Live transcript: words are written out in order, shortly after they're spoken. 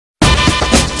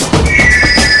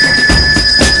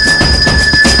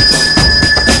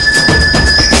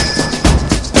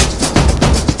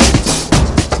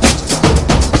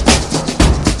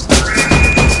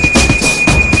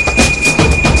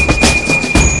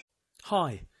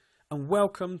Hi, and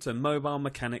welcome to Mobile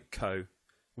Mechanic Co.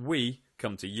 We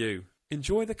come to you.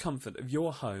 Enjoy the comfort of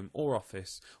your home or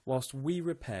office whilst we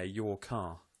repair your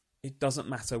car. It doesn't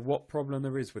matter what problem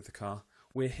there is with the car,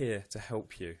 we're here to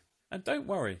help you. And don't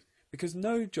worry, because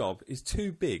no job is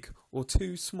too big or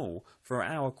too small for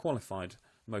our qualified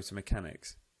motor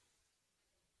mechanics.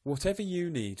 Whatever you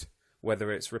need,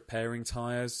 whether it's repairing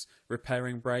tyres,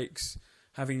 repairing brakes,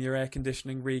 having your air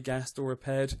conditioning regassed or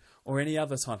repaired, or any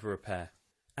other type of repair,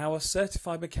 our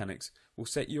certified mechanics will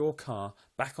set your car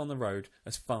back on the road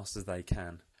as fast as they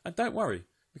can. And don't worry,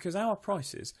 because our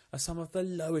prices are some of the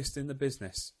lowest in the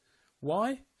business.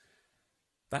 Why?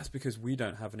 That's because we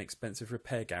don't have an expensive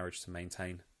repair garage to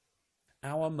maintain.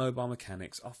 Our mobile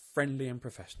mechanics are friendly and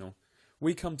professional.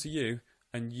 We come to you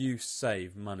and you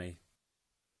save money.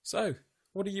 So,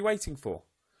 what are you waiting for?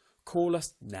 Call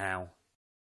us now.